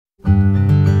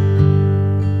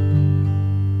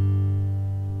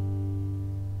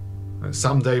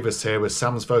Sam Davis here with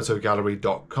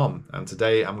samsphotogallery.com, and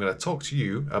today I'm going to talk to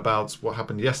you about what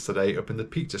happened yesterday up in the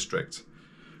Peak District.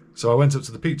 So I went up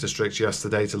to the Peak District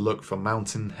yesterday to look for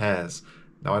mountain hares.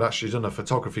 Now, I'd actually done a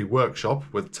photography workshop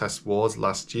with Tess Ward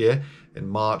last year in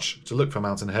March to look for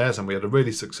mountain hares, and we had a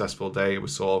really successful day. We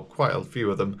saw quite a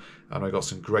few of them and I got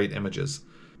some great images.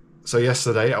 So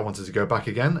yesterday I wanted to go back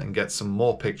again and get some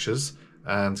more pictures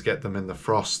and get them in the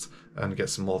frost and get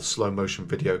some more slow motion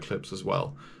video clips as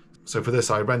well. So for this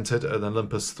I rented an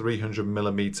Olympus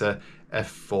 300mm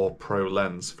f4 Pro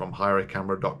lens from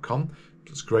hirecamera.com.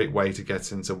 It's a great way to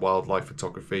get into wildlife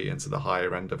photography, into the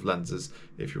higher end of lenses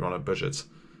if you're on a budget.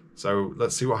 So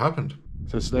let's see what happened.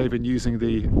 So today I've been using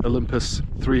the Olympus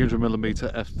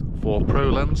 300mm f4 Pro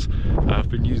lens. I've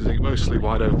been using it mostly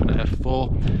wide open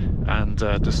f4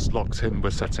 and just locked in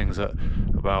with settings at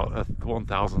about a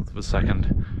 1,000th of a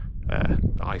second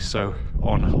ISO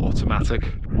on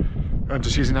automatic. I'm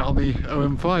just using that on the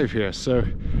OM-5 here, so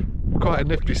quite a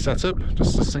nifty setup.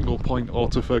 Just a single point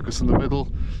autofocus in the middle,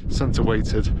 center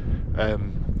weighted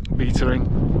metering,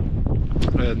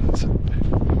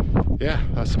 and yeah,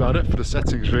 that's about it for the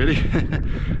settings really.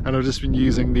 And I've just been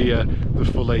using the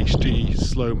full HD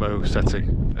slow-mo setting,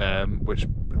 which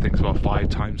I think is about 5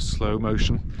 times slow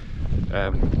motion.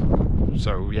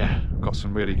 So yeah, got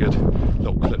some really good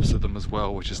little clips of them as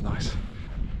well, which is nice.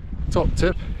 Top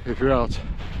tip, if you're out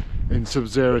in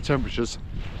sub-zero temperatures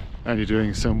and you're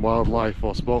doing some wildlife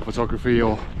or sport photography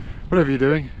or whatever you're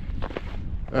doing,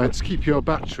 to keep your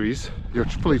batteries, your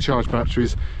fully charged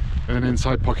batteries, in an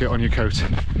inside pocket on your coat,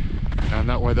 and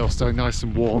that way they'll stay nice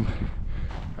and warm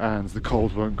and the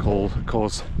cold won't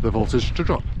cause the voltage to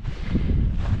drop,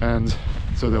 and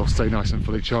so they'll stay nice and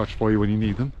fully charged for you when you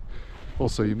need them.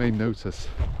 Also, you may notice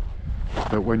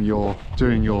that when you're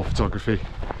doing your photography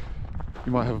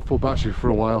you might have a full battery for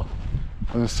a while,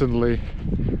 and then suddenly,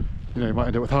 you know, you might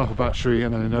end up with half a battery,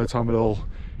 and then in no time at all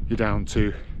you're down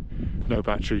to no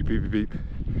battery, beep beep beep,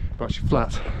 battery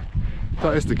flat. If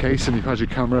that is the case and you've had your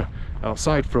camera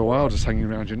outside for a while just hanging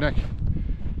around your neck,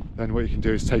 then what you can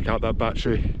do is take out that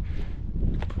battery,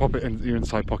 pop it in your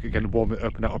inside pocket again, warm it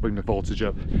up, and that'll bring the voltage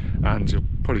up, and you'll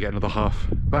probably get another half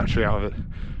battery out of it.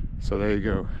 So there you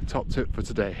go, top tip for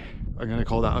today. I'm going to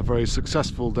call that a very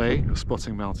successful day of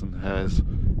spotting mountain hares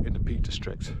in the Peak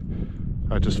District.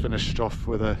 I just finished off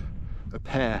with a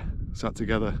pair sat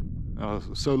together. I was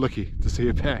so lucky to see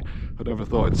a pair. I never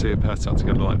thought I'd see a pair sat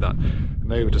together like that. And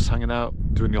they were just hanging out,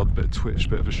 doing the odd bit of twitch,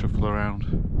 bit of a shuffle around.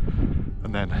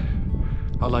 And then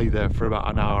I lay there for about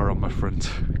an hour on my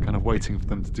front, kind of waiting for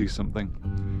them to do something.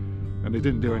 And they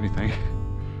didn't do anything.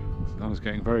 I was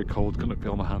getting very cold, couldn't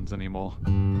feel my hands anymore.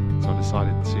 So I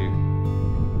decided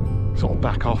to sort of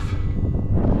back off.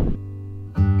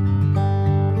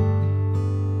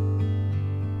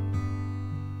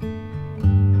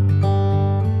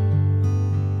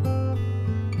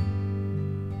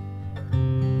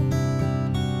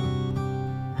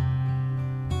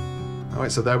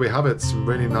 Alright, so there we have it, some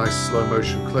really nice slow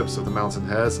motion clips of the mountain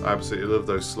hares. I absolutely love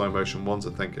those slow motion ones.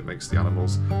 I think it makes the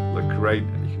animals look great,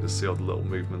 and you can just see all the little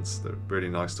movements. They're really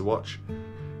nice to watch.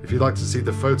 If you'd like to see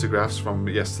the photographs from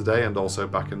yesterday and also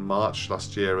back in March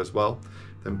last year as well,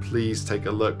 then please take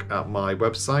a look at my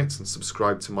website and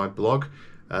subscribe to my blog,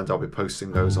 and I'll be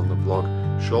posting those on the blog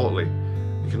shortly.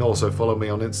 You can also follow me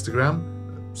on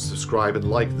Instagram, subscribe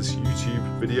and like this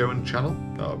YouTube video and channel,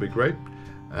 that would be great.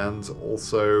 And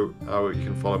also you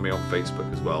can follow me on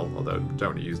Facebook as well, although I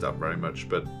don't use that very much,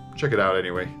 but check it out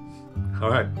anyway.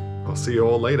 Alright, I'll see you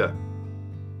all later.